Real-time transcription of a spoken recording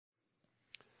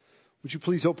Would you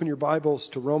please open your Bibles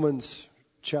to Romans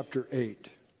chapter 8.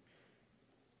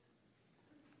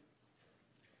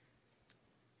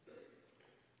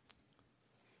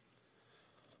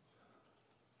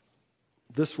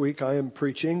 This week I am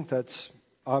preaching, that's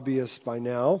obvious by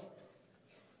now.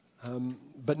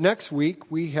 But next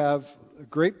week we have a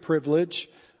great privilege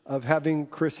of having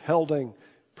Chris Helding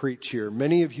preach here.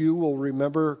 Many of you will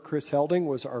remember Chris Helding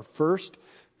was our first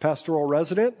pastoral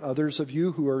resident. Others of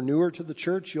you who are newer to the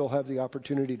church, you'll have the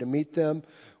opportunity to meet them.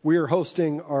 We are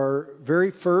hosting our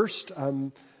very first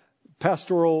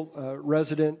pastoral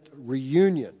resident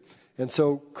reunion. And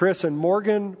so Chris and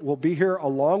Morgan will be here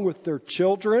along with their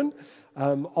children.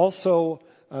 Also,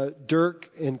 Dirk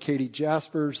and Katie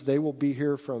Jaspers, they will be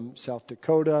here from South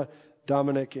Dakota.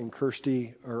 Dominic and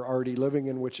Kirsty are already living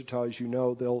in Wichita, as you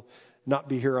know. They'll not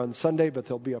be here on Sunday, but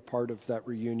they'll be a part of that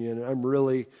reunion. And I'm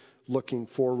really looking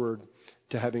forward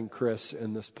to having Chris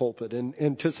in this pulpit. In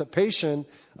anticipation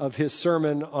of his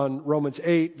sermon on Romans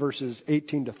 8, verses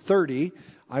 18 to 30,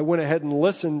 I went ahead and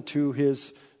listened to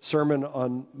his sermon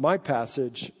on my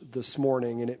passage this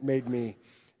morning, and it made me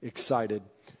excited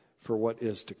for what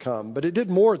is to come. But it did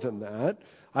more than that.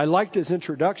 I liked his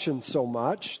introduction so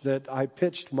much that I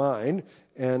pitched mine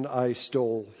and I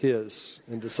stole his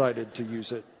and decided to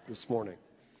use it this morning.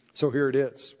 So here it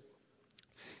is.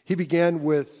 He began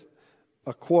with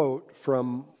a quote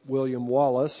from William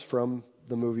Wallace from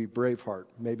the movie Braveheart.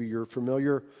 Maybe you're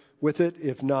familiar with it.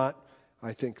 If not,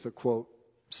 I think the quote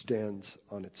stands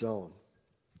on its own.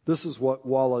 This is what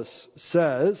Wallace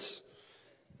says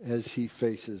as he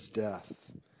faces death.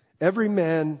 Every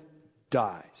man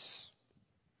dies.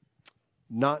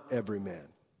 Not every man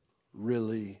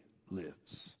really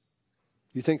lives.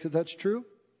 You think that that's true?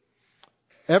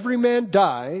 Every man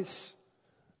dies.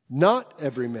 Not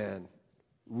every man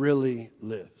really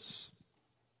lives.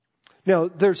 Now,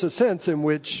 there's a sense in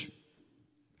which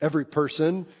every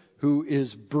person who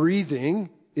is breathing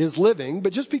is living,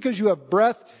 but just because you have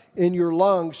breath in your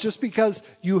lungs, just because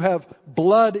you have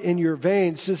blood in your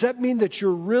veins, does that mean that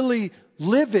you're really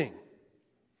living?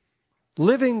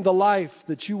 Living the life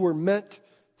that you were meant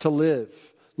to live.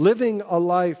 Living a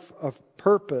life of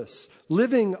purpose.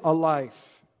 Living a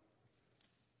life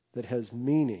that has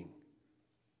meaning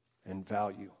and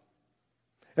value.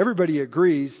 Everybody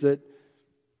agrees that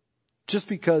just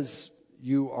because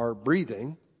you are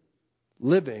breathing,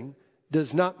 living,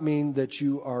 does not mean that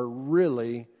you are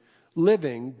really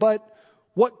living. But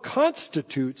what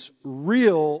constitutes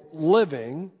real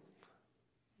living,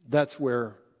 that's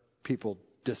where people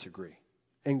disagree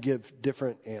and give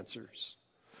different answers.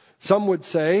 Some would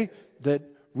say that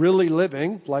really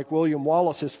living, like William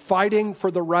Wallace, is fighting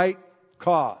for the right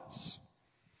cause.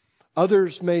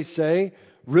 Others may say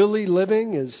really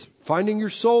living is finding your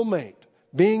soulmate,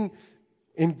 being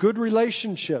in good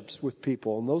relationships with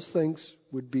people, and those things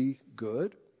would be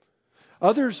good.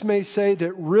 Others may say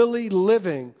that really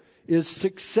living is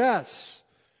success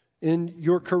in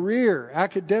your career,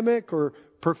 academic or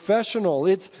professional.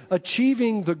 It's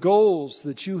achieving the goals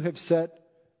that you have set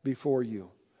before you.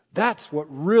 That's what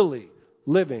really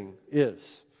living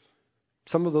is.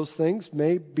 Some of those things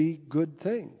may be good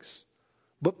things.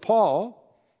 But Paul,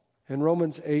 in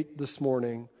Romans 8 this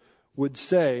morning, would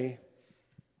say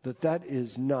that that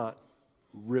is not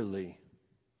really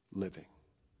living.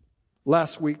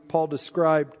 Last week, Paul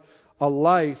described a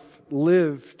life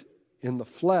lived in the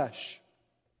flesh.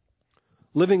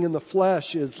 Living in the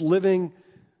flesh is living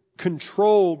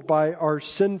controlled by our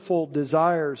sinful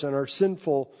desires and our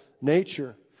sinful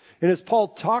nature. And as Paul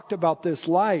talked about this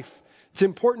life, it's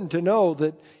important to know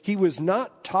that he was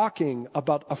not talking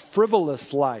about a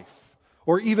frivolous life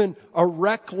or even a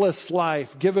reckless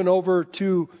life given over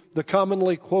to the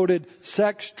commonly quoted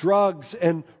sex, drugs,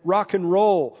 and rock and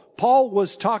roll. Paul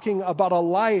was talking about a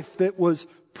life that was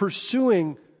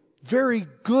pursuing very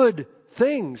good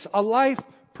things, a life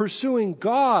pursuing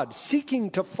God, seeking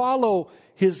to follow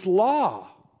His law.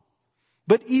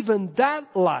 But even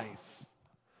that life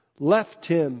left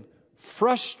him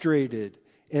frustrated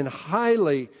and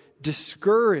highly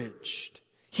discouraged.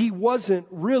 He wasn't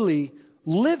really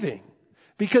living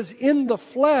because in the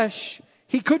flesh,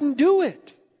 he couldn't do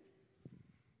it.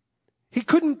 He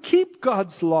couldn't keep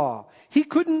God's law. He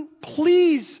couldn't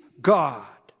please God.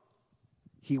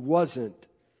 He wasn't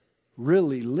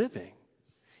really living,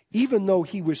 even though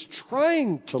he was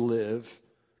trying to live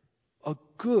a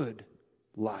good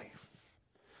life.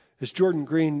 As Jordan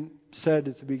Green said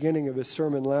at the beginning of his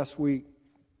sermon last week,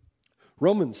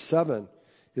 Romans 7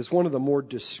 is one of the more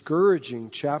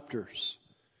discouraging chapters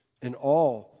in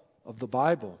all of the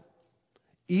Bible.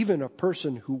 Even a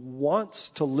person who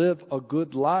wants to live a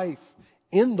good life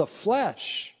in the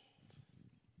flesh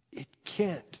It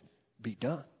can't be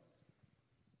done.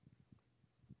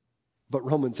 But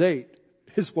Romans 8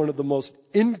 is one of the most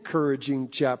encouraging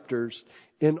chapters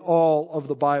in all of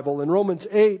the Bible. In Romans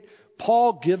 8,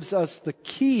 Paul gives us the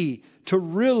key to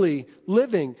really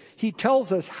living. He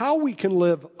tells us how we can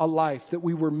live a life that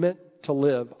we were meant to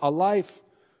live, a life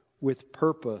with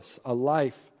purpose, a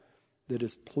life that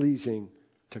is pleasing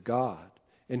to God.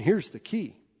 And here's the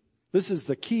key. This is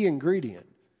the key ingredient.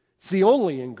 It's the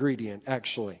only ingredient,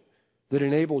 actually, that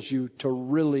enables you to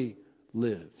really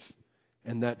live.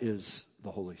 And that is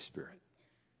the Holy Spirit.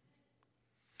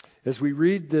 As we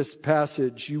read this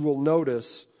passage, you will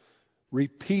notice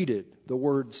repeated the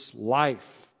words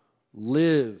life,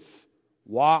 live,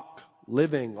 walk,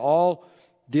 living, all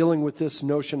dealing with this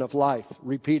notion of life,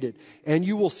 repeated. And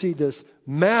you will see this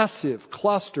massive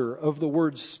cluster of the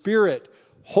word Spirit,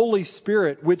 Holy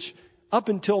Spirit, which up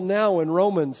until now in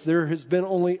Romans there has been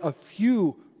only a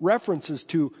few references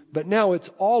to, but now it's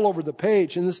all over the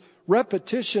page. And this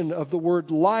repetition of the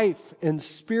word life and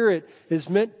spirit is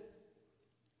meant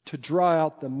to draw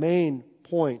out the main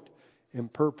point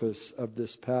and purpose of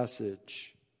this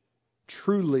passage.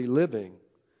 Truly living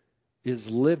is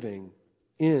living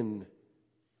in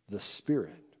the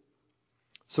Spirit.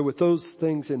 So with those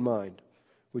things in mind,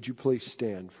 would you please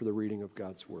stand for the reading of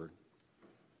God's Word?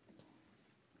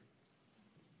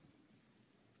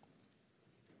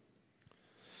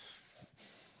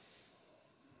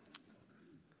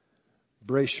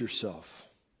 Brace yourself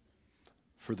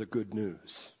for the good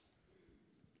news.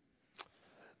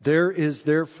 There is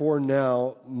therefore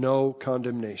now no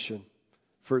condemnation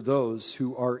for those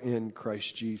who are in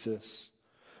Christ Jesus.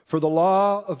 For the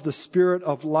law of the Spirit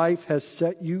of life has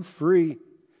set you free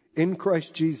in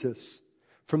Christ Jesus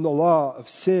from the law of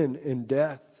sin and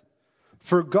death.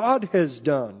 For God has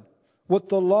done what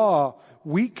the law,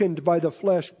 weakened by the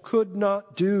flesh, could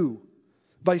not do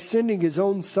by sending His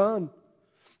own Son.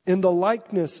 In the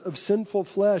likeness of sinful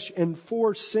flesh, and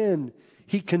for sin,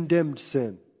 He condemned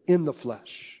sin in the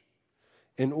flesh,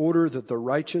 in order that the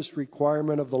righteous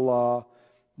requirement of the law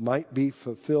might be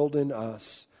fulfilled in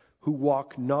us, who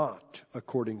walk not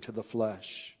according to the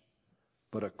flesh,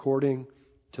 but according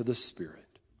to the Spirit.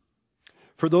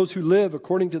 For those who live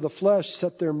according to the flesh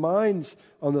set their minds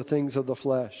on the things of the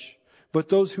flesh, but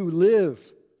those who live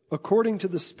according to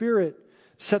the Spirit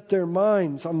set their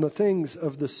minds on the things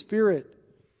of the Spirit.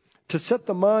 To set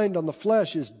the mind on the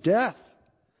flesh is death,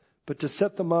 but to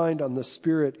set the mind on the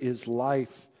Spirit is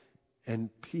life and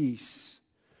peace.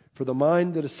 For the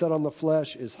mind that is set on the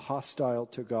flesh is hostile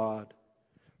to God,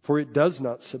 for it does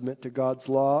not submit to God's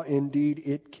law. Indeed,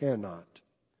 it cannot.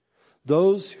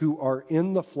 Those who are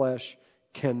in the flesh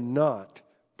cannot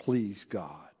please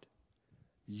God.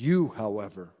 You,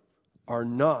 however, are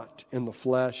not in the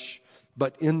flesh,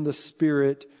 but in the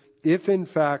Spirit, if in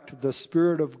fact the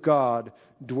Spirit of God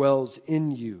dwells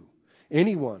in you.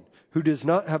 Anyone who does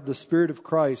not have the Spirit of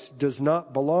Christ does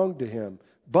not belong to Him.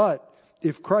 But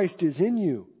if Christ is in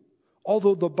you,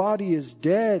 although the body is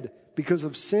dead because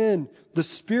of sin, the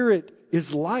Spirit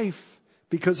is life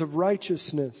because of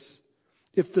righteousness.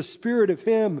 If the Spirit of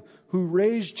Him who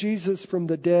raised Jesus from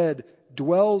the dead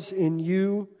dwells in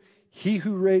you, He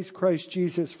who raised Christ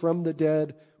Jesus from the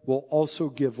dead will also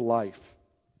give life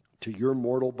to your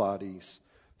mortal bodies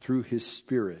through His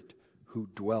Spirit who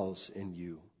dwells in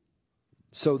you.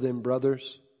 So then,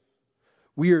 brothers,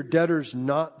 we are debtors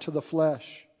not to the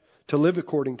flesh, to live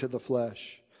according to the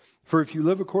flesh. For if you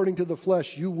live according to the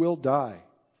flesh, you will die.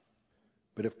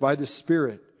 But if by the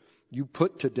Spirit you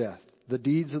put to death the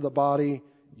deeds of the body,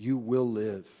 you will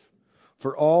live.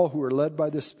 For all who are led by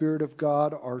the Spirit of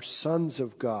God are sons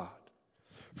of God.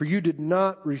 For you did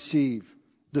not receive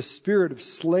the spirit of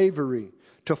slavery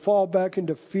to fall back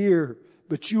into fear,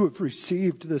 but you have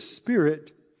received the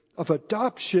Spirit of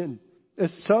adoption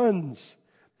as sons,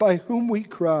 by whom we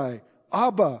cry,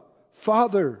 Abba,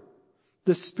 Father.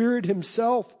 The Spirit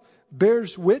Himself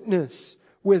bears witness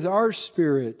with our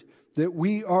spirit that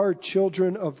we are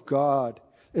children of God.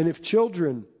 And if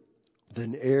children,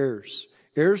 then heirs,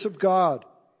 heirs of God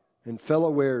and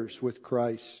fellow heirs with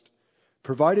Christ,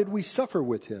 provided we suffer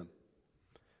with Him,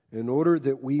 in order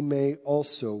that we may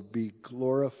also be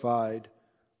glorified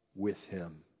with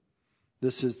Him.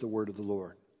 This is the word of the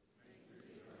Lord.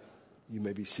 You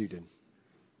may be seated.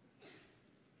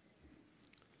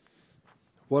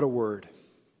 What a word.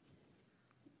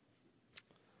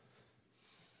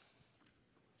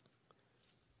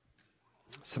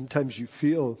 Sometimes you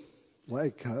feel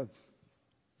like,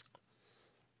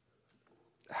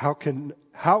 how can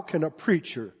a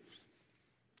preacher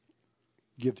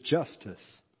give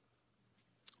justice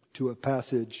to a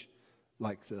passage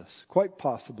like this? Quite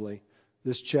possibly,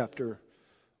 this chapter,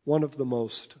 one of the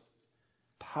most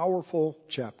powerful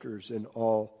chapters in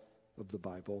all of the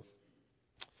Bible.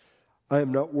 I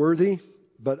am not worthy,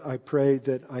 but I pray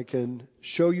that I can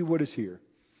show you what is here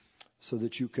so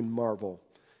that you can marvel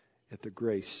at the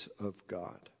grace of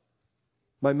God.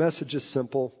 My message is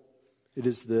simple. It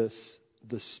is this: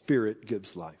 the Spirit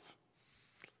gives life.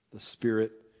 The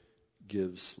Spirit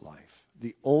gives life.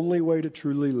 The only way to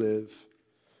truly live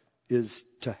is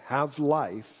to have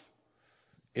life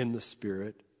in the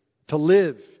Spirit, to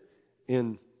live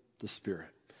in the Spirit.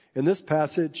 In this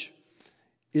passage,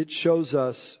 it shows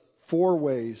us 4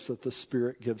 ways that the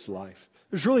Spirit gives life.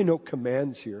 There's really no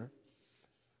commands here.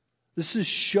 This is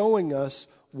showing us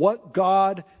what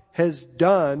God has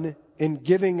done in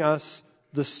giving us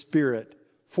the Spirit.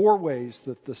 4 ways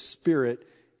that the Spirit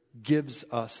gives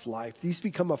us life. These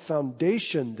become a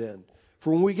foundation then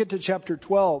for when we get to chapter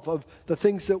 12 of the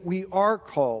things that we are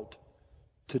called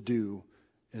to do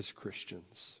as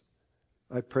Christians.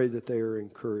 I pray that they are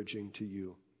encouraging to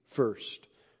you. First,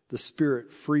 the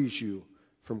Spirit frees you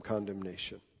from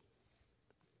condemnation.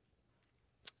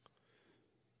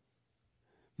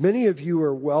 Many of you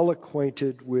are well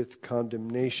acquainted with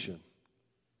condemnation.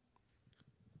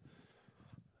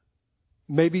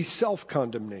 Maybe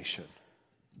self-condemnation.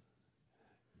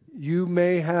 You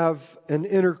may have an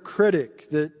inner critic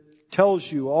that tells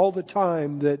you all the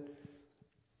time that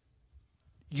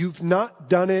you've not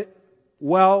done it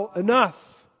well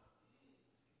enough.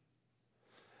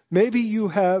 Maybe you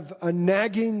have a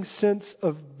nagging sense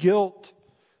of guilt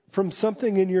from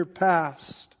something in your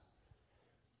past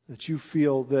that you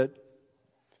feel that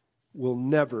will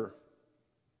never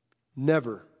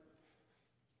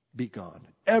be gone,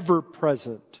 ever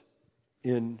present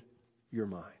in your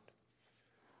mind.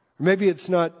 Or maybe it's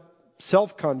not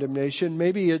self-condemnation.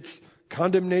 Maybe it's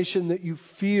condemnation that you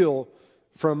feel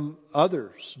from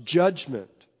others, judgment.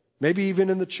 Maybe even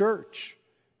in the church,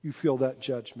 you feel that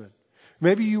judgment.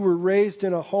 Maybe you were raised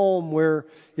in a home where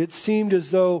it seemed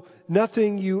as though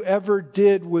nothing you ever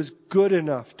did was good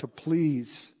enough to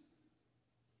please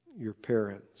your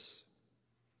parents.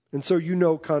 And so you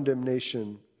know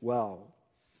condemnation well.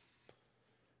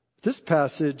 This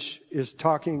passage is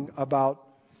talking about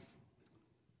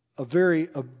a very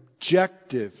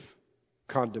objective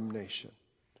condemnation,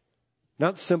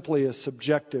 not simply a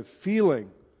subjective feeling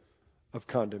of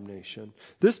condemnation.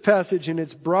 This passage in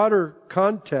its broader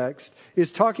context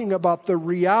is talking about the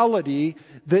reality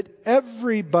that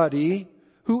everybody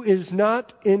who is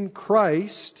not in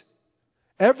Christ,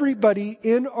 everybody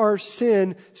in our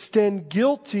sin, stand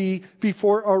guilty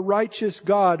before a righteous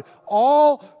God.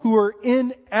 All who are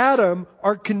in Adam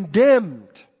are condemned.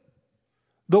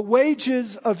 The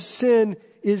wages of sin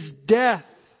is death.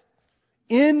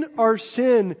 In our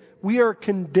sin, we are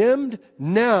condemned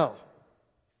now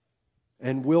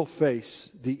and will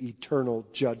face the eternal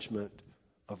judgment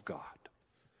of God.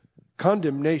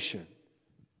 Condemnation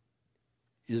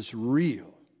is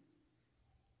real.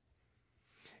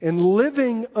 And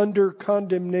living under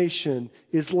condemnation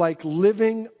is like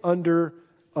living under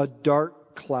a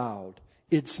dark cloud.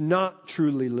 It's not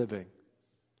truly living.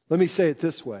 Let me say it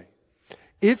this way.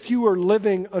 If you are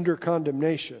living under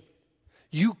condemnation,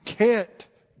 you can't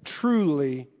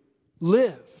truly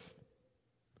live.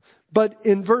 But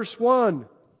in verse 1,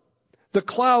 the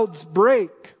clouds break.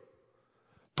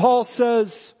 Paul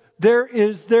says, there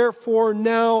is therefore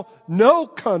now no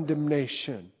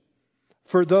condemnation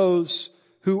for those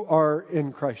who are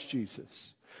in Christ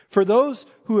Jesus. For those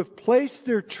who have placed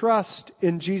their trust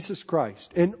in Jesus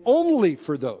Christ, and only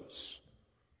for those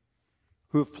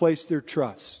who have placed their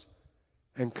trust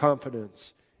and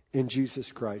confidence in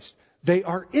Jesus Christ. They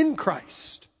are in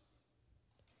Christ.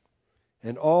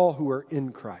 And all who are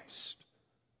in Christ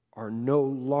are no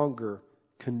longer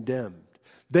condemned.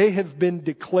 They have been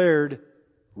declared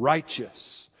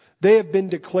righteous. They have been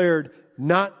declared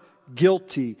not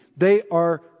guilty. They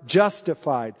are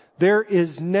justified. There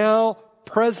is now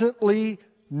presently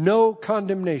no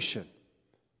condemnation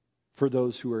for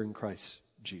those who are in Christ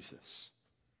Jesus.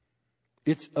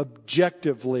 It's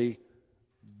objectively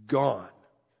gone.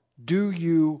 Do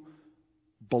you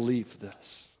believe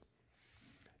this?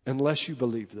 Unless you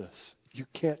believe this, you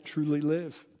can't truly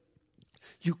live.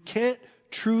 You can't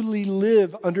truly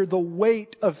live under the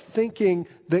weight of thinking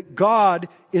that God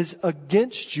is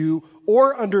against you,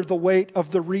 or under the weight of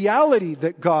the reality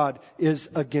that God is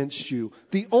against you.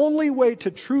 The only way to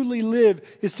truly live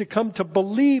is to come to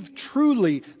believe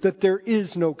truly that there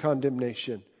is no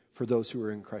condemnation for those who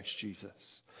are in Christ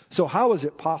Jesus. So how is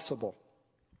it possible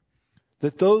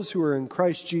that those who are in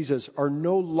Christ Jesus are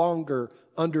no longer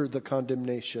under the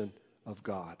condemnation of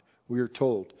God? We are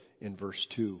told in verse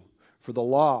 2. For the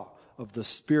law of the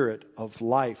Spirit of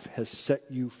life has set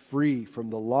you free from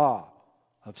the law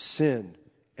of sin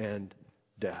and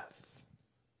death.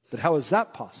 But how is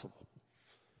that possible?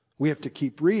 We have to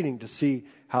keep reading to see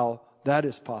how that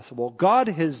is possible. God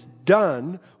has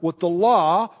done what the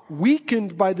law,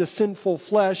 weakened by the sinful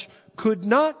flesh, could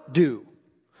not do.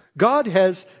 God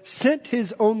has sent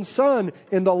His own Son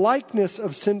in the likeness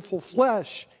of sinful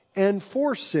flesh and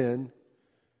for sin,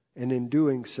 and in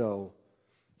doing so,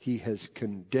 He has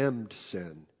condemned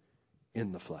sin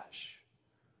in the flesh.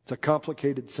 It's a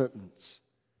complicated sentence,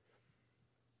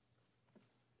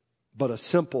 but a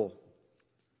simple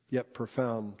yet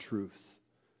profound truth.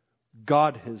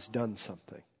 God has done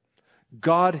something.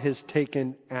 God has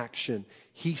taken action.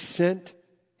 He sent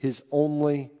His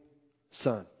only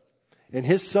Son. And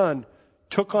His Son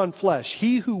took on flesh.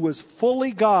 He who was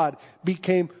fully God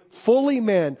became fully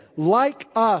man, like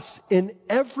us in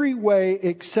every way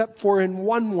except for in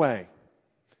one way.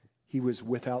 He was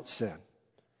without sin.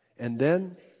 And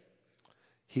then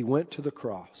He went to the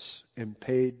cross and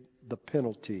paid the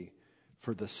penalty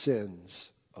for the sins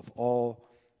of all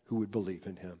who would believe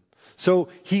in Him. So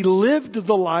He lived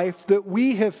the life that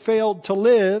we have failed to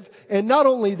live. And not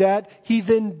only that, He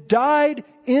then died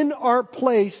in our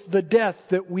place the death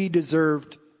that we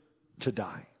deserved to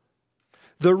die.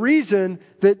 The reason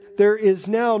that there is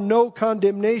now no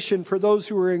condemnation for those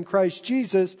who are in Christ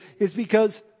Jesus is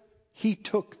because He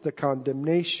took the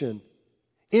condemnation.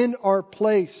 In our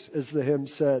place, as the hymn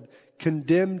said,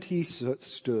 condemned He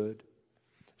stood,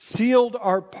 sealed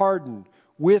our pardon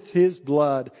with His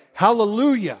blood.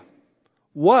 Hallelujah!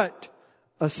 What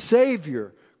a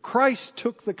Savior! Christ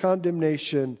took the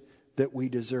condemnation that we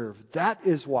deserve. That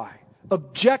is why,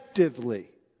 objectively,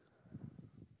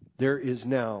 there is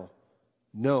now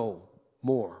no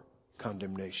more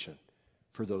condemnation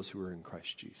for those who are in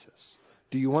Christ Jesus.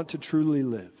 Do you want to truly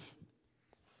live?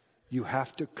 You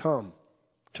have to come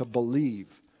to believe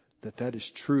that that is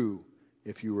true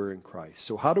if you are in Christ.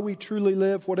 So how do we truly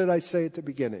live? What did I say at the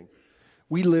beginning?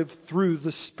 We live through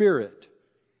the Spirit.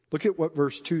 Look at what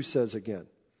verse 2 says again.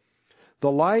 The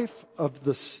life of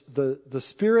the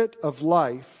Spirit of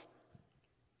life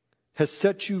has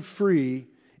set you free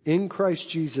in Christ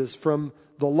Jesus from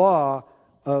the law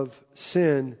of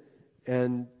sin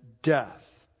and death.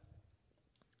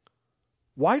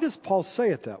 Why does Paul say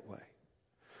it that way?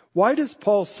 Why does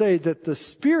Paul say that the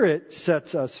Spirit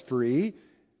sets us free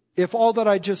if all that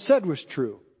I just said was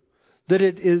true? That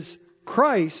it is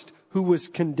Christ who was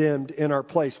condemned in our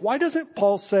place. Why doesn't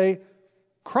Paul say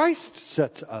Christ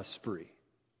sets us free?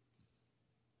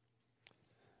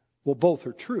 Well, both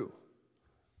are true.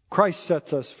 Christ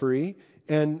sets us free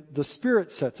and the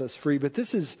Spirit sets us free, but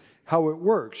this is how it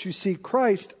works. You see,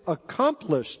 Christ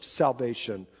accomplished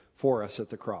salvation for us at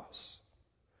the cross,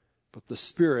 but the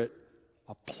Spirit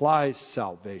applies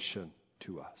salvation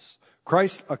to us.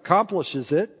 Christ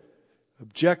accomplishes it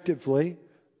objectively.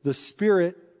 The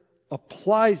Spirit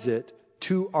applies it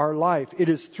to our life. It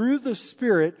is through the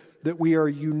Spirit that we are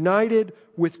united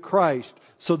with Christ,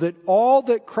 so that all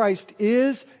that Christ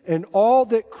is and all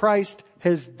that Christ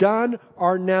has done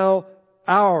are now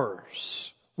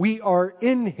ours. We are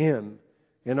in Him,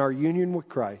 and our union with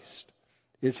Christ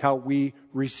is how we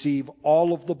receive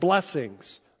all of the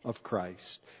blessings of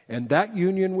Christ. And that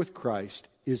union with Christ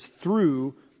is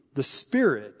through the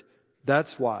Spirit.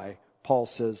 That's why Paul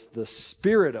says the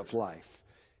Spirit of life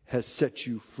has set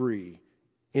you free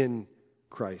in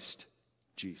Christ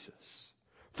Jesus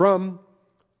from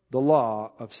the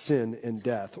law of sin and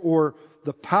death, or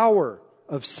the power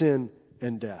of sin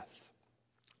and death.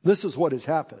 This is what has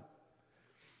happened.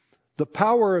 The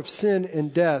power of sin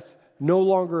and death no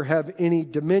longer have any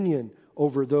dominion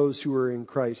over those who are in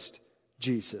Christ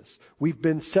Jesus. We've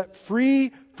been set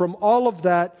free from all of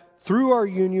that through our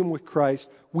union with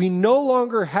Christ. We no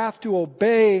longer have to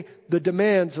obey the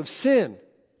demands of sin.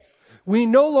 We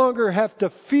no longer have to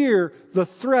fear the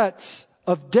threats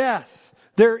of death.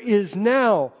 There is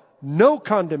now no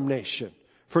condemnation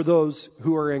for those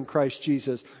who are in Christ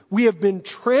Jesus. We have been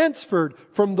transferred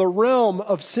from the realm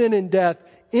of sin and death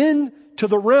into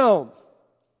the realm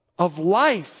of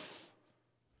life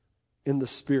in the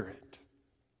Spirit,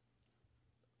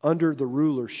 under the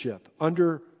rulership,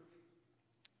 under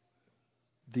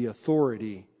the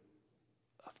authority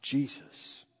of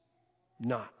Jesus,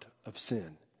 not of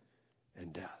sin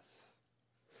and death.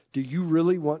 Do you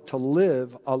really want to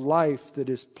live a life that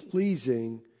is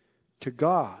pleasing to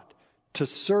God, to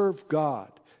serve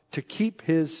God, to keep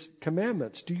His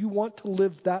commandments? Do you want to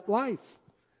live that life?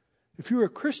 If you're a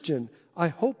Christian, I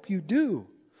hope you do.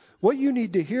 What you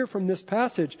need to hear from this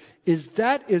passage is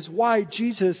that is why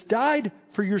Jesus died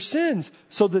for your sins,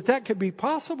 so that that could be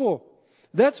possible.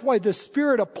 That's why the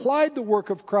Spirit applied the work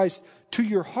of Christ to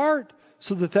your heart,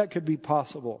 so that that could be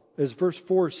possible. As verse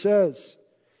 4 says,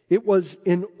 it was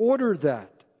in order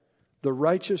that the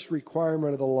righteous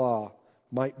requirement of the law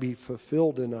might be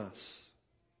fulfilled in us,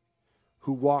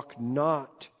 who walk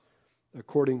not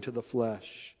according to the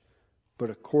flesh, but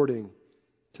according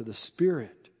to the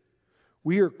Spirit.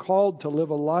 We are called to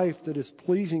live a life that is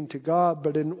pleasing to God,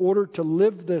 but in order to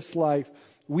live this life,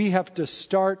 we have to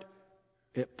start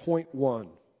at point 1.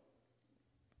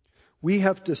 We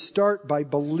have to start by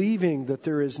believing that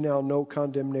there is now no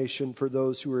condemnation for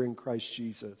those who are in Christ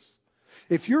Jesus.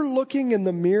 If you're looking in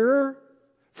the mirror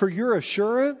for your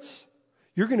assurance,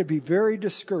 you're going to be very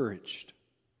discouraged.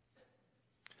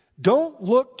 Don't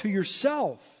look to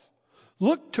yourself.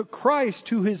 Look to Christ,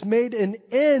 who has made an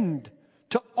end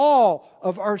to all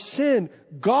of our sin.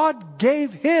 God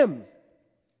gave Him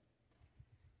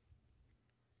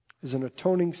as an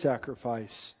atoning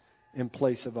sacrifice in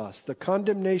place of us. The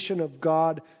condemnation of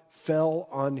God fell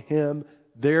on Him.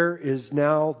 There is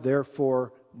now,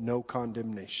 therefore, no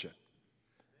condemnation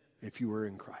if you are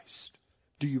in Christ.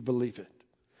 Do you believe it?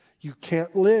 You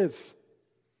can't live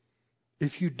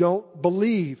if you don't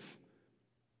believe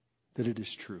that it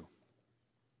is true.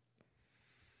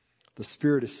 The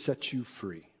Spirit has set you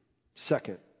free.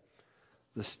 Second,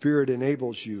 the Spirit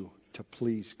enables you to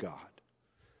please God.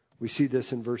 We see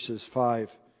this in verses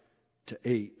 5 to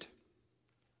 8.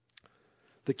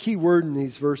 The key word in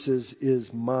these verses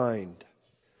is mind.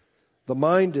 The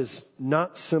mind is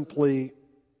not simply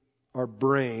our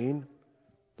brain,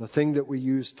 the thing that we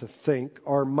use to think.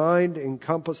 Our mind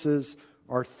encompasses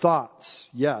our thoughts,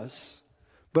 yes,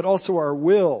 but also our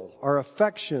will, our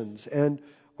affections, and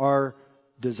our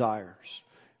desires.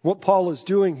 What Paul is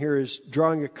doing here is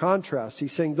drawing a contrast.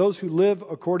 He's saying those who live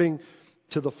according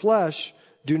to the flesh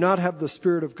do not have the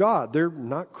Spirit of God. They're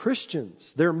not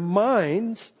Christians. Their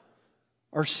minds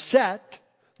are set.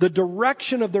 The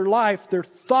direction of their life, their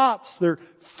thoughts, their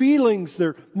feelings,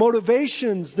 their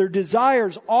motivations, their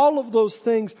desires, all of those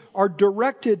things are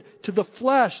directed to the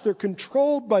flesh. They're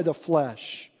controlled by the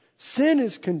flesh. Sin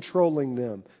is controlling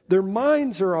them. Their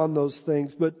minds are on those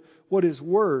things. But what is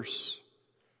worse,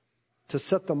 to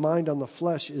set the mind on the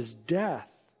flesh is death.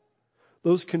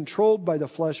 Those controlled by the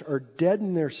flesh are dead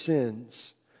in their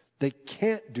sins. They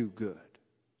can't do good.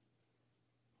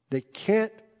 They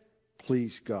can't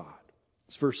please God.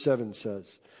 As verse 7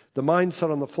 says, the mind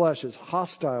set on the flesh is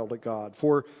hostile to God,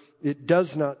 for it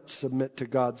does not submit to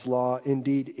God's law.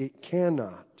 Indeed, it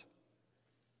cannot.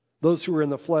 Those who are in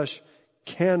the flesh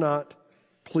cannot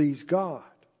please God.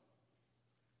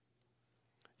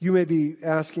 You may be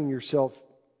asking yourself,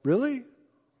 really?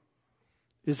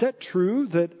 Is that true,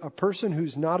 that a person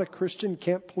who's not a Christian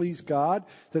can't please God?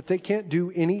 That they can't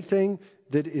do anything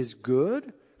that is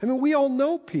good? I mean, we all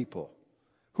know people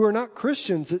who are not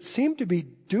Christians that seem to be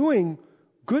doing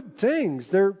good things.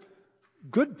 They're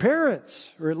good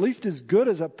parents, or at least as good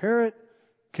as a parent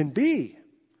can be.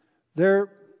 They're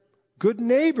good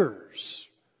neighbors.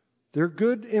 They're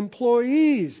good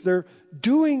employees. They're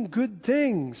doing good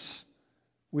things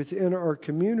within our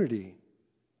community.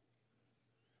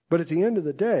 But at the end of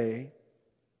the day,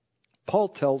 Paul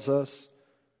tells us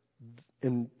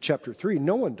in chapter 3,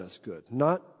 no one does good,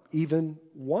 not even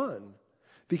one.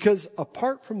 Because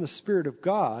apart from the Spirit of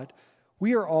God,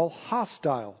 we are all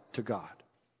hostile to God.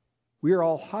 We are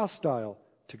all hostile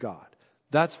to God.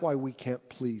 That's why we can't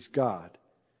please God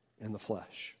in the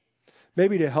flesh.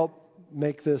 Maybe to help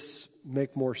make this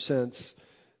make more sense,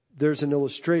 there's an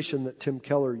illustration that Tim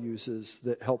Keller uses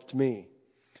that helped me.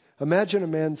 Imagine a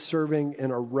man serving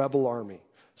in a rebel army.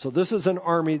 So this is an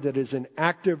army that is in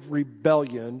active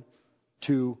rebellion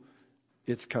to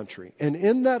its country. And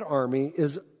in that army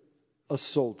is a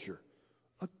soldier,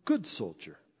 a good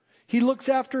soldier. He looks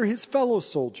after his fellow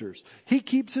soldiers. He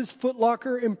keeps his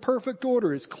footlocker in perfect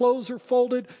order. His clothes are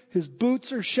folded. His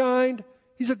boots are shined.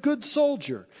 He's a good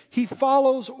soldier. He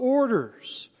follows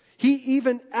orders. He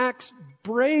even acts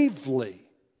bravely.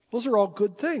 Those are all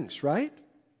good things, right?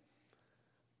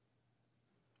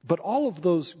 But all of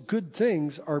those good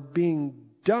things are being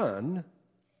done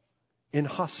in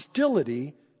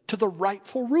hostility to the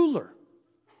rightful ruler.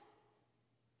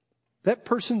 That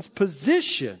person's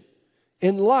position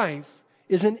in life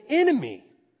is an enemy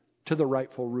to the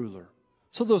rightful ruler.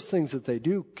 So those things that they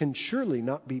do can surely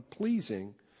not be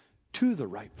pleasing to the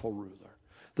rightful ruler.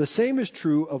 The same is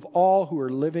true of all who are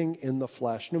living in the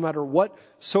flesh. No matter what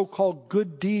so-called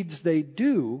good deeds they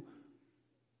do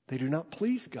not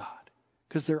please God,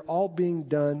 because they're all being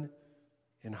done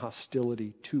in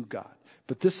hostility to God.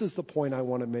 But this is the point I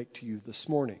want to make to you this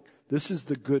morning. This is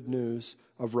the good news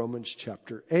of Romans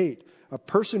chapter 8. A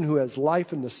person who has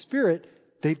life in the Spirit,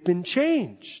 they've been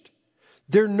changed.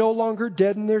 They're no longer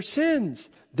dead in their sins.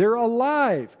 They're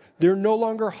alive. They're no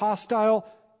longer hostile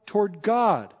toward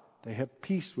God. They have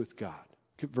peace with God.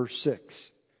 Look at verse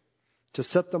 6. To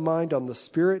set the mind on the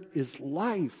Spirit is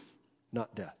life,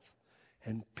 not death,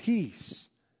 and peace,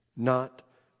 not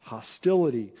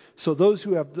hostility. So those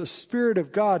who have the Spirit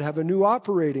of God have a new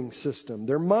operating system.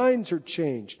 Their minds are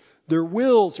changed. Their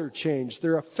wills are changed.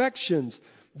 Their affections,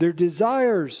 their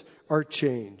desires are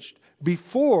changed.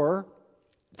 Before,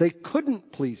 they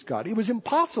couldn't please God. It was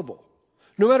impossible,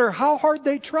 no matter how hard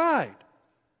they tried.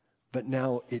 But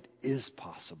now it is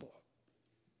possible.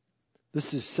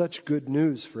 This is such good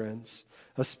news, friends.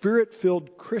 A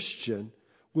Spirit-filled Christian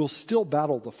will still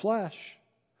battle the flesh.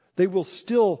 They will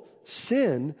still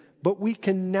sin, but we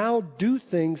can now do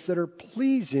things that are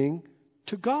pleasing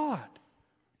to God.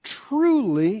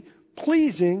 Truly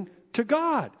pleasing to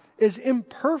God, as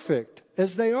imperfect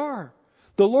as they are.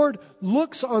 The Lord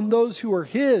looks on those who are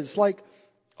His like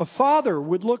a father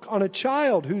would look on a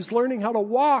child who's learning how to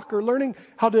walk or learning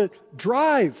how to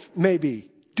drive, maybe.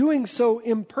 Doing so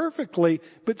imperfectly,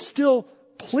 but still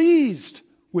pleased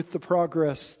with the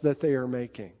progress that they are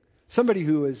making. Somebody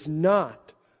who is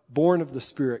not born of the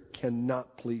Spirit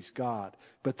cannot please God.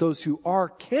 But those who are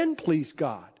can please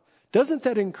God. Doesn't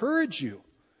that encourage you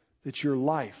that your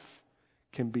life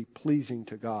can be pleasing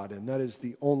to God? And that is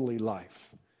the only life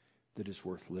that is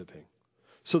worth living.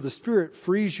 So the Spirit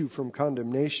frees you from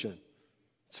condemnation.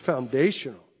 It's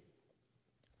foundational,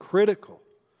 critical.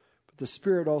 But the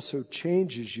Spirit also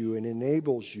changes you and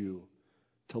enables you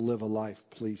to live a life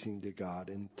pleasing to God.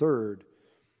 And third,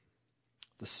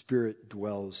 the Spirit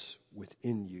dwells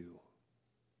within you.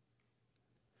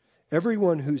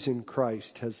 Everyone who's in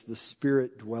Christ has the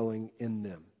Spirit dwelling in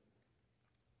them.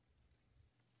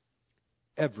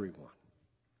 Everyone.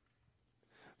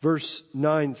 Verse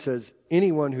 9 says,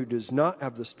 anyone who does not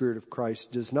have the Spirit of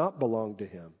Christ does not belong to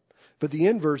Him. But the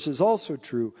inverse is also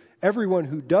true. Everyone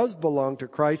who does belong to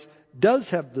Christ does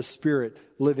have the Spirit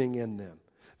living in them.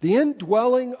 The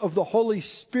indwelling of the Holy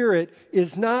Spirit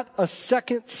is not a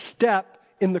second step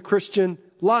in the Christian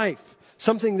life.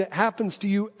 Something that happens to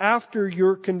you after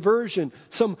your conversion.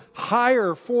 Some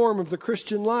higher form of the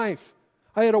Christian life.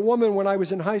 I had a woman when I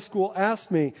was in high school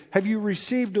ask me, have you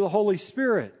received the Holy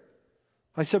Spirit?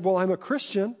 I said, well, I'm a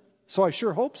Christian, so I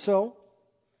sure hope so.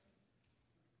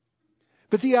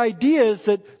 But the idea is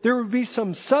that there would be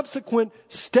some subsequent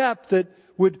step that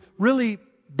would really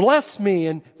bless me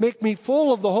and make me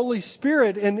full of the Holy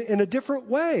Spirit in a different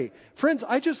way. Friends,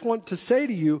 I just want to say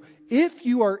to you, if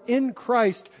you are in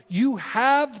Christ, you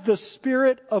have the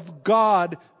Spirit of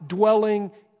God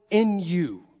dwelling in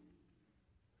you.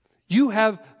 You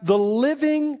have the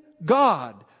living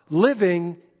God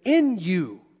living in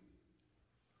you.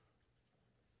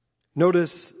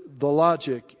 Notice the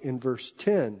logic in verse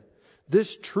 10.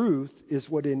 This truth is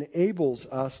what enables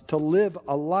us to live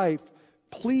a life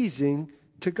pleasing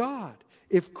to God.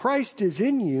 If Christ is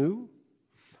in you,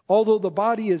 although the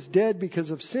body is dead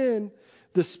because of sin,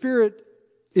 the Spirit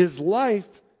is life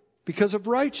because of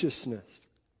righteousness.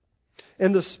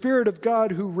 And the Spirit of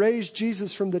God who raised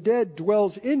Jesus from the dead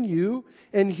dwells in you,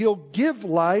 and He'll give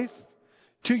life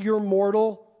to your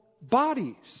mortal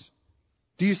bodies.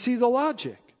 Do you see the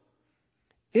logic?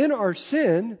 In our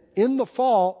sin, in the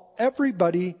fall,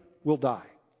 everybody will die.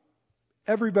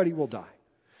 Everybody will die.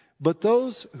 But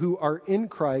those who are in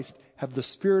Christ have the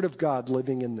Spirit of God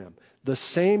living in them. The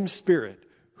same Spirit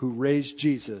who raised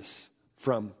Jesus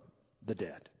from the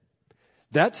dead.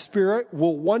 That Spirit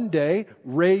will one day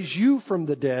raise you from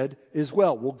the dead as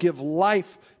well. Will give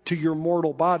life to your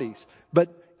mortal bodies. But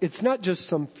it's not just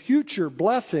some future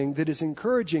blessing that is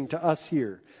encouraging to us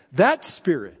here. That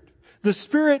Spirit, the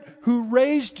Spirit who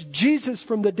raised Jesus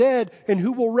from the dead and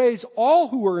who will raise all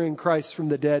who are in Christ from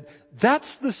the dead,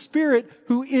 that's the Spirit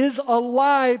who is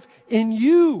alive in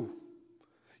you.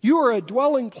 You are a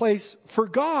dwelling place for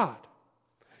God.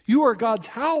 You are God's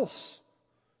house.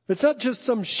 It's not just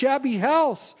some shabby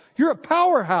house. You're a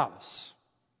powerhouse.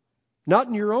 Not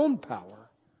in your own power,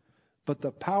 but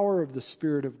the power of the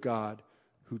Spirit of God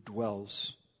who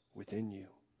dwells within you.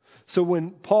 So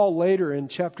when Paul later in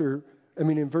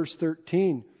verse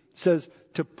 13 says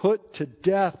to put to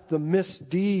death the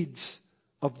misdeeds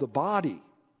of the body,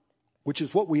 which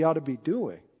is what we ought to be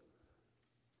doing.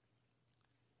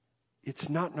 It's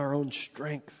not in our own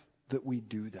strength that we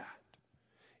do that.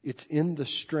 It's in the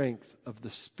strength of the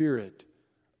Spirit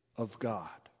of God,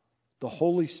 the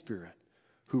Holy Spirit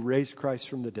who raised Christ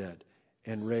from the dead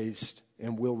and raised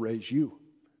and will raise you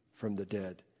from the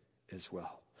dead as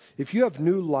well. If you have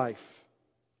new life,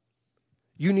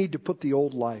 you need to put the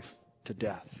old life to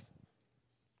death.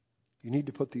 You need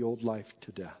to put the old life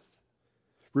to death.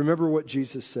 Remember what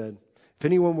Jesus said. If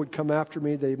anyone would come after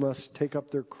me, they must take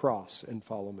up their cross and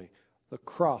follow me. The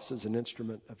cross is an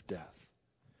instrument of death.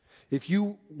 If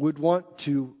you would want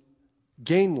to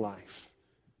gain life,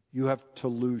 you have to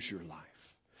lose your life.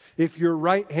 If your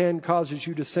right hand causes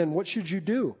you to sin, what should you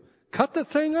do? Cut the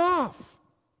thing off.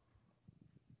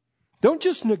 Don't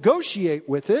just negotiate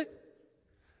with it.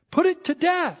 Put it to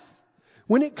death.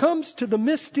 When it comes to the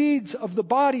misdeeds of the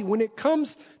body, when it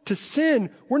comes to sin,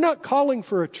 we're not calling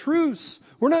for a truce.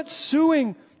 We're not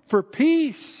suing for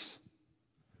peace.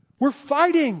 We're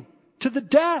fighting to the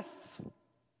death.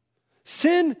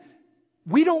 Sin,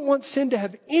 we don't want sin to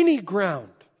have any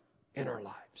ground in our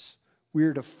lives. We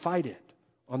are to fight it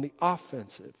on the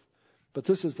offensive. But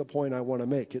this is the point I want to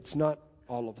make. It's not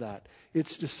all of that.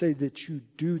 It's to say that you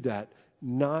do that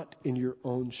not in your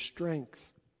own strength.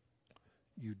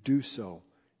 You do so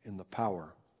in the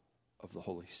power of the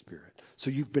Holy Spirit.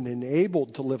 So you've been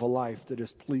enabled to live a life that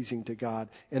is pleasing to God.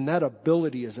 And that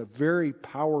ability is a very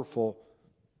powerful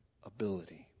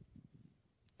ability.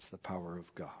 It's the power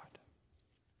of God.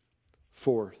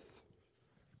 Fourth,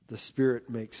 the Spirit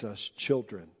makes us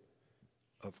children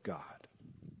of God.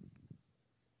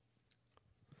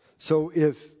 So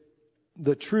if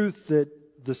the truth that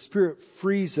the Spirit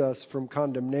frees us from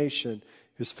condemnation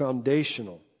is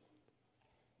foundational,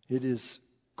 it is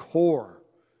core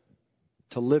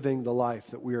to living the life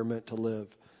that we are meant to live.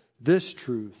 This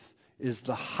truth is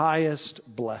the highest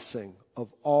blessing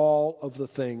of all of the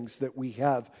things that we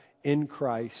have in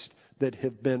Christ that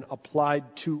have been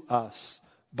applied to us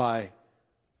by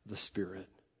the Spirit.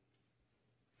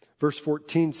 Verse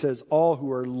 14 says, all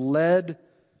who are led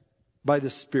by the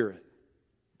Spirit,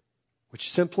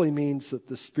 which simply means that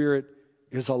the Spirit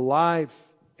is alive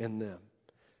in them.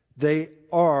 They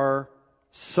are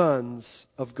sons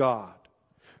of God.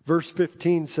 Verse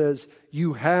 15 says,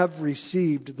 you have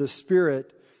received the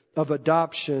Spirit of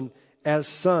adoption as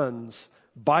sons,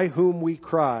 by whom we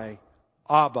cry,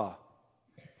 Abba,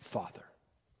 Father.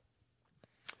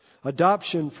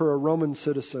 Adoption for a Roman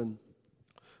citizen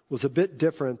was a bit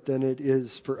different than it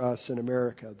is for us in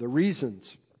America. The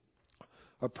reasons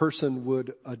a person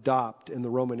would adopt in the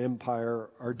Roman Empire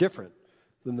are different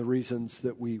than the reasons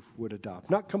that we would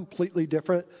adopt. Not completely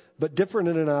different, but different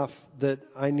enough that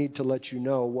I need to let you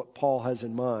know what Paul has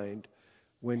in mind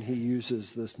when he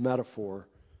uses this metaphor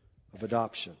of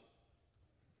adoption.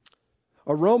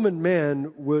 A Roman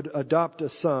man would adopt a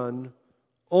son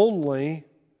only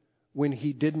when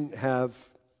he didn't have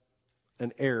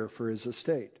an heir for his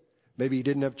estate. Maybe he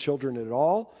didn't have children at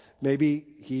all. Maybe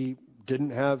he didn't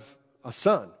have a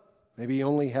son. Maybe he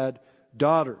only had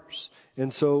daughters.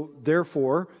 And so,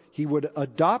 therefore, he would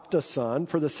adopt a son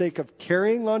for the sake of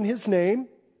carrying on his name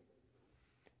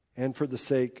and for the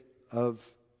sake of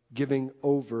giving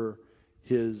over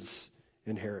his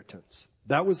inheritance.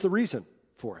 That was the reason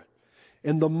for it.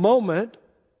 And the moment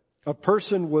a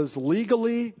person was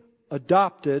legally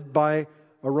adopted by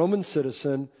a Roman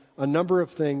citizen, a number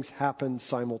of things happened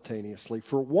simultaneously.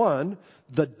 For one,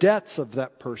 the debts of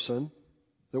that person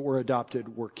that were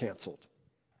adopted were canceled.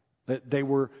 That they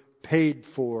were paid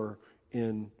for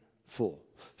in full.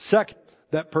 Second,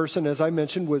 that person, as I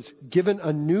mentioned, was given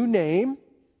a new name,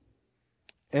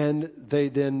 and they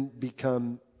then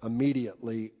become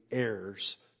immediately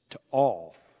heirs to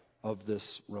all of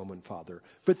this Roman father.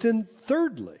 But then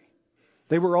thirdly,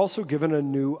 they were also given a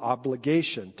new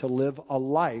obligation to live a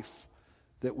life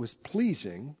that was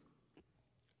pleasing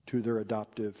to their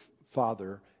adoptive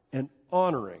father and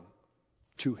honoring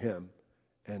to him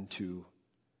and to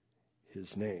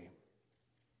his name.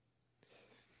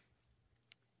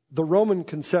 The Roman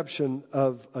conception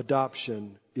of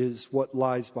adoption is what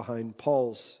lies behind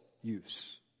Paul's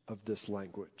use of this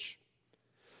language.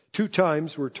 2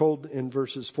 times we're told in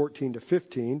verses 14 to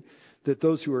 15 that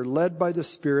those who are led by the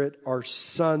Spirit are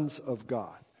sons of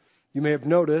God. You may have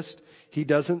noticed he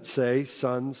doesn't say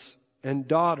sons and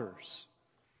daughters.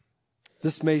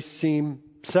 This may seem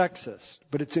sexist,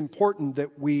 but it's important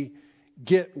that we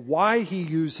get why he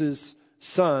uses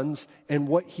sons and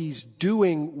what he's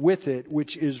doing with it,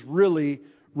 which is really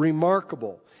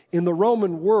remarkable. In the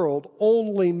Roman world,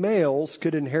 only males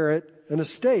could inherit an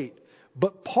estate.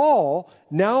 But Paul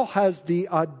now has the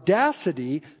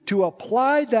audacity to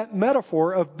apply that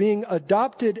metaphor of being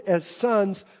adopted as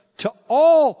sons to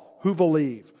all who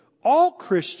believe. All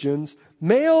Christians,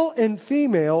 male and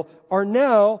female, are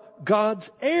now God's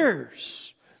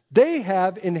heirs. They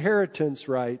have inheritance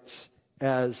rights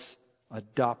as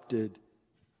adopted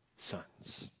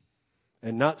sons.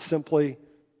 And not simply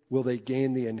will they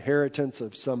gain the inheritance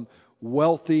of some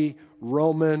wealthy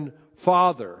Roman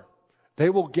father. They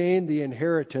will gain the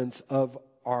inheritance of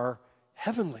our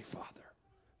Heavenly Father,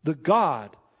 the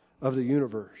God of the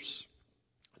universe.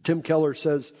 Tim Keller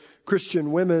says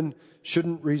Christian women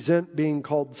shouldn't resent being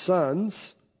called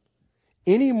sons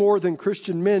any more than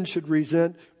Christian men should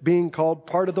resent being called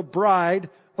part of the bride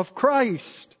of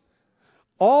Christ.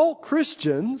 All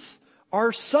Christians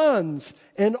are sons,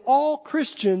 and all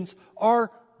Christians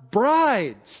are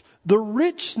brides. The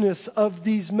richness of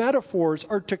these metaphors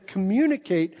are to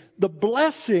communicate the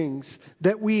blessings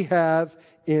that we have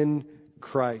in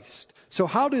Christ. So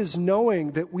how does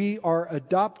knowing that we are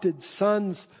adopted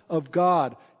sons of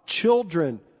God,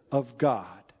 children of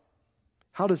God,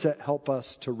 how does that help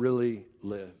us to really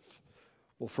live?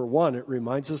 Well, for one, it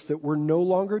reminds us that we're no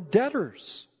longer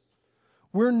debtors.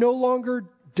 We're no longer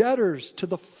debtors to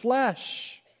the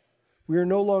flesh. We are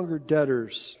no longer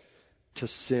debtors to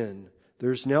sin.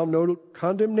 There's now no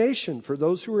condemnation for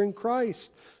those who are in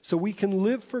Christ. So we can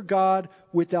live for God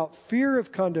without fear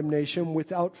of condemnation,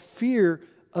 without fear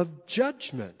of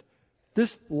judgment.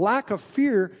 This lack of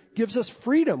fear gives us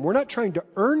freedom. We're not trying to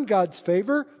earn God's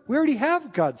favor. We already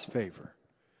have God's favor.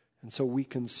 And so we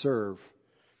can serve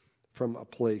from a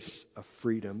place of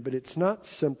freedom. But it's not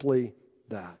simply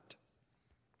that.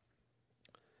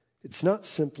 It's not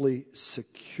simply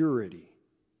security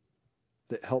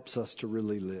that helps us to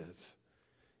really live.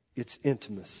 It's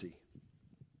intimacy.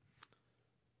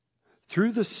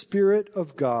 Through the Spirit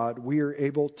of God, we are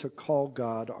able to call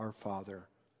God our Father.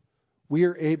 We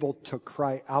are able to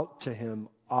cry out to Him,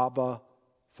 Abba,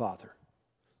 Father.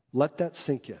 Let that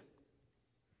sink in.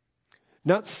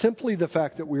 Not simply the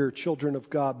fact that we are children of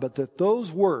God, but that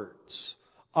those words,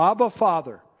 Abba,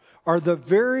 Father, are the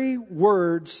very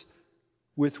words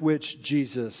with which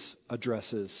Jesus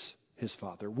addresses His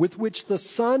Father, with which the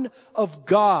Son of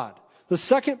God, the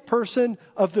second person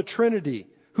of the Trinity,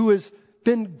 who has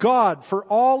been God for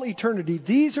all eternity,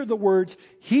 these are the words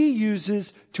He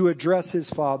uses to address His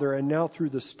Father. And now through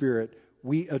the Spirit,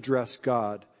 we address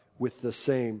God with the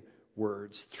same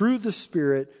words. Through the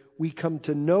Spirit, we come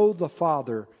to know the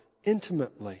Father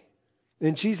intimately.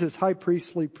 In Jesus' high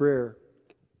priestly prayer,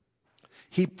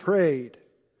 He prayed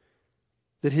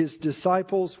that His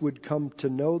disciples would come to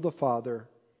know the Father.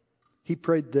 He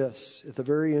prayed this at the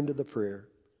very end of the prayer,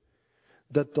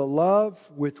 that the love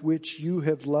with which you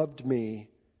have loved me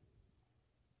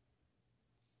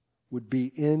would be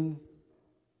in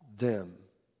them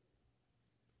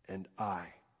and I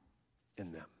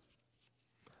in them.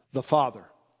 The Father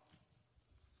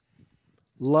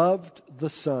loved the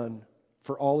Son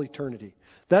for all eternity.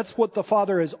 That's what the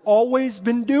Father has always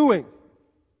been doing.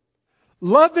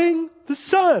 Loving the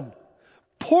Son,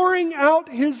 pouring out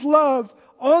His love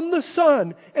on the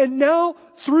Son, and now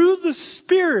through the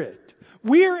Spirit,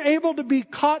 we are able to be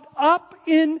caught up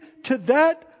into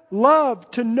that love,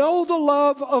 to know the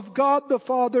love of God the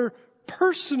Father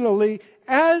personally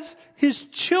as His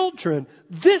children.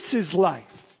 This is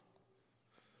life.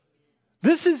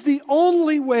 This is the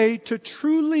only way to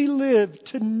truly live,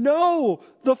 to know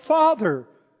the Father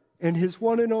and His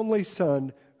one and only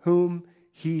Son, whom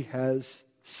He has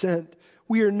sent.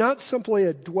 We are not simply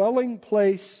a dwelling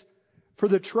place for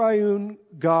the triune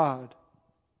God,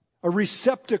 a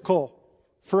receptacle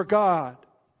for God.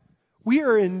 We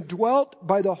are indwelt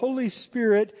by the Holy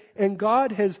Spirit, and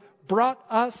God has brought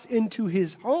us into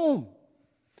His home.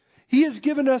 He has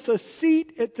given us a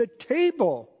seat at the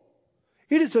table.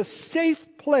 It is a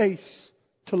safe place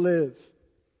to live.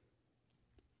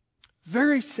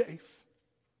 Very safe.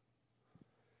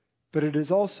 But it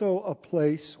is also a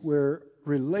place where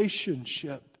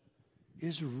relationship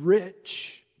is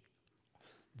rich.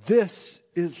 This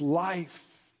is life.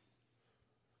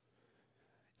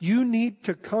 You need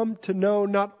to come to know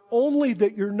not only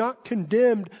that you're not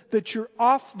condemned, that you're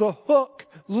off the hook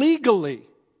legally.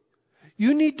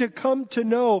 You need to come to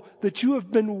know that you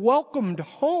have been welcomed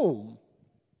home.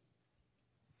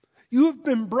 You have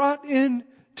been brought in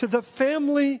to the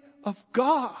family of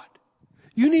God.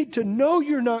 You need to know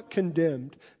you're not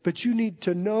condemned, but you need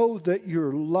to know that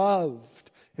you're loved.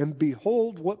 And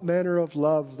behold, what manner of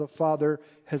love the Father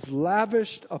has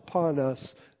lavished upon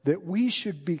us, that we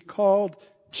should be called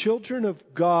children of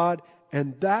God,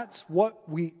 and that's what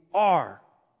we are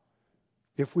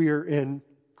if we are in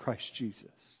Christ Jesus.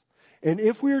 And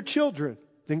if we are children,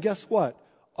 then guess what?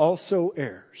 Also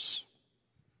heirs.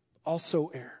 Also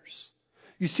heirs.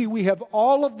 You see, we have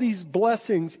all of these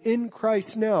blessings in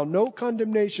Christ now. No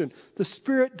condemnation. The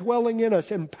Spirit dwelling in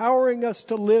us, empowering us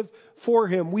to live for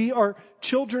Him. We are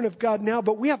children of God now,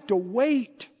 but we have to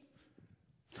wait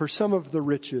for some of the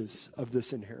riches of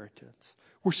this inheritance.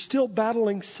 We're still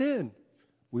battling sin.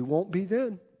 We won't be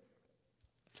then.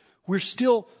 We're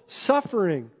still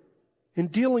suffering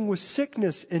and dealing with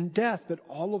sickness and death, but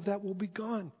all of that will be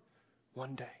gone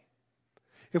one day.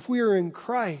 If we are in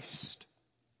Christ,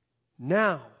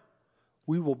 now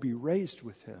we will be raised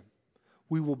with Him.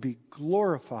 We will be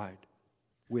glorified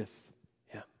with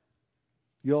Him.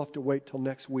 You'll have to wait till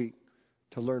next week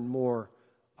to learn more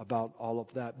about all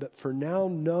of that. But for now,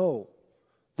 know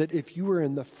that if you are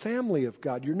in the family of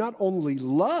God, you're not only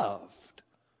loved,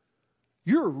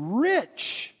 you're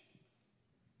rich.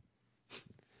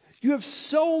 You have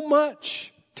so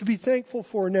much to be thankful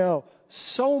for now,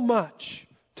 so much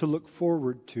to look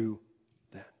forward to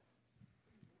then.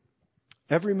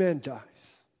 Every man dies.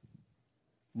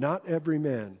 Not every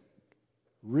man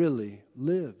really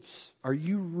lives. Are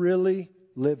you really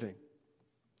living?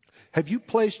 Have you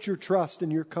placed your trust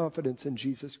and your confidence in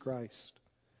Jesus Christ?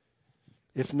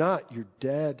 If not, you're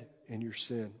dead in your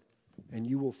sin, and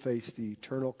you will face the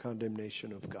eternal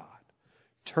condemnation of God.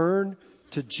 Turn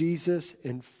to Jesus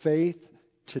in faith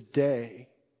today.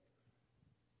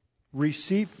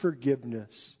 Receive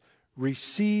forgiveness.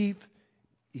 Receive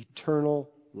eternal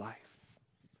life.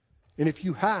 And if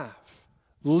you have,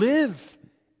 live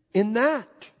in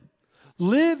that.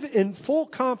 Live in full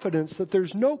confidence that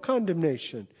there's no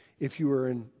condemnation if you are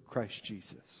in Christ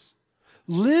Jesus.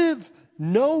 Live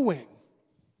knowing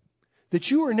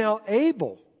that you are now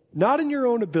able, not in your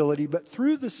own ability, but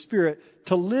through the Spirit,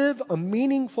 to live a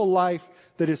meaningful life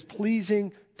that is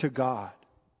pleasing to God.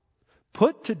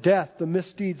 Put to death the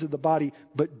misdeeds of the body,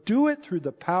 but do it through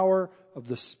the power of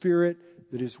the Spirit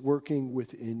that is working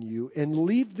within you. And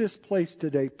leave this place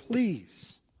today,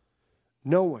 please,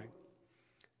 knowing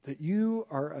that you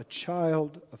are a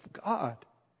child of God.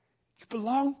 You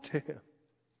belong to Him.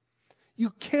 You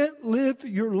can't live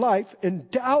your life in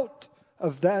doubt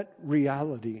of that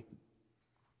reality.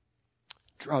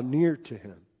 Draw near to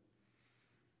Him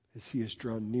as He has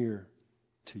drawn near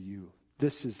to you.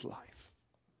 This is life.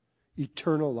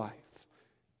 Eternal life.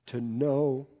 To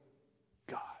know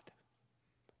God.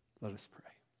 Let us pray.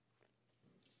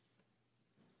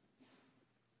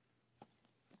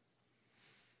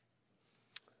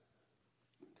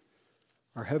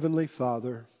 Our Heavenly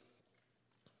Father,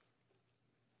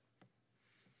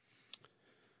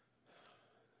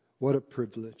 what a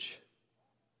privilege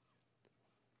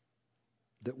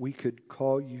that we could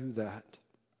call you that.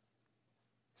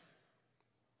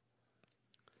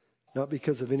 Not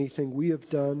because of anything we have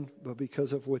done, but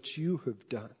because of what you have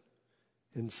done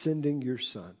in sending your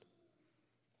Son.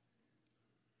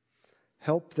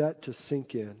 Help that to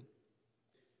sink in,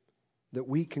 that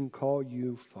we can call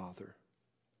you Father.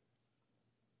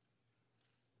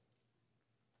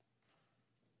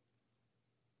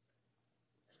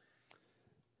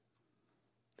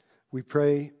 We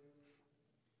pray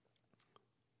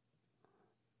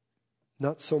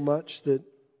not so much that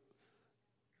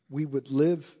we would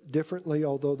live differently,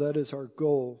 although that is our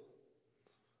goal,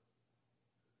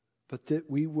 but that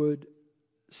we would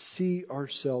see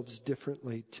ourselves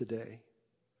differently today.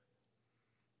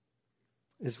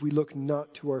 As we look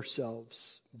not to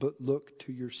ourselves, but look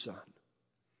to your Son.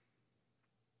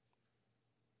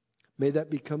 May that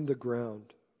become the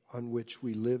ground on which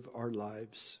we live our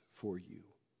lives for you.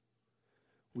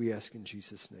 We ask in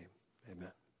Jesus' name.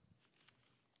 Amen.